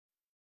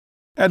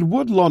At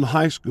Woodlawn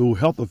High School,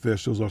 health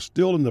officials are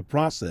still in the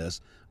process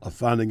of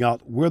finding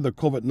out where the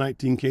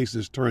COVID-19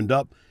 cases turned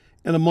up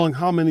and among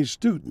how many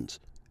students,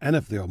 and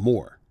if there are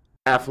more.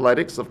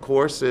 Athletics, of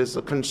course, is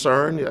a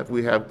concern.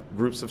 We have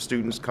groups of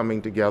students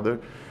coming together.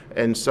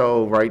 And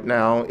so right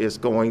now it's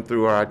going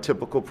through our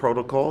typical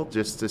protocol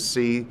just to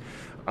see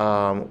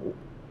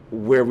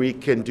where we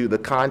can do the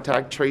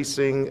contact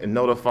tracing and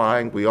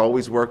notifying. We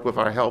always work with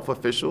our health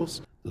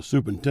officials. The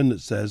superintendent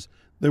says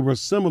there were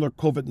similar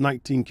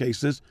COVID-19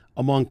 cases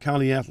among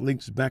county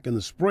athletes back in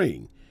the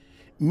spring.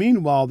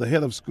 Meanwhile, the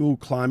head of school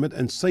climate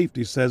and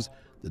safety says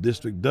the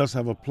district does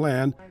have a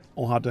plan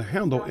on how to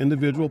handle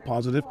individual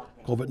positive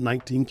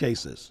COVID-19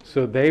 cases.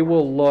 So they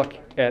will look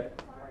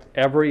at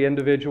every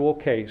individual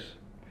case.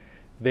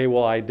 They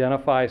will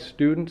identify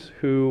students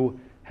who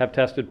have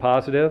tested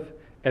positive,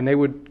 and they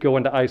would go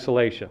into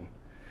isolation.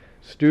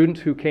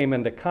 Students who came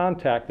into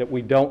contact that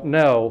we don't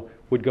know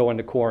would go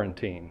into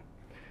quarantine.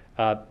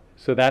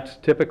 So that's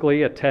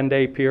typically a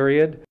 10-day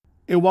period.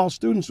 And while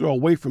students are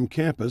away from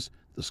campus,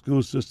 the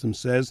school system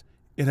says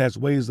it has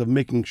ways of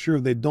making sure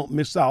they don't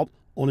miss out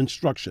on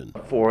instruction.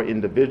 For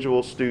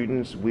individual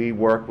students, we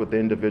work with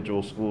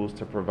individual schools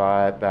to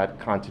provide that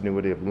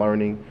continuity of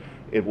learning.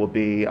 It will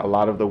be, a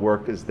lot of the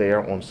work is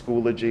there on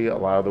Schoology. A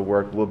lot of the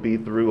work will be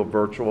through a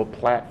virtual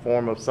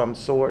platform of some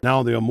sort.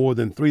 Now there are more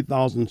than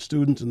 3,000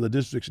 students in the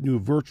district's new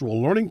virtual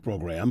learning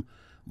program.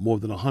 More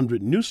than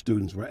 100 new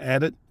students were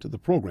added to the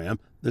program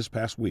this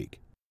past week.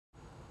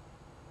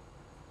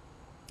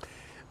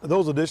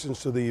 Those additions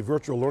to the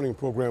virtual learning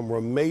program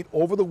were made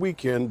over the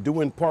weekend,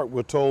 due in part,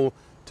 we're told,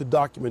 to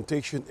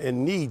documentation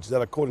and needs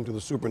that, according to the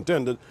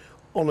superintendent.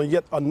 On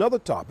yet another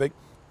topic,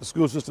 the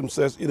school system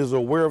says it is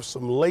aware of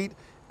some late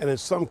and in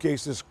some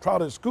cases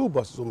crowded school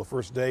buses on the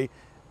first day.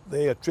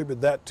 They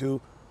attribute that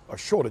to a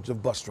shortage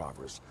of bus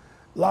drivers.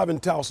 Live in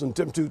Towson,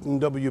 Tim Tootin,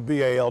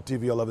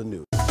 WBAL-TV 11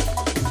 News.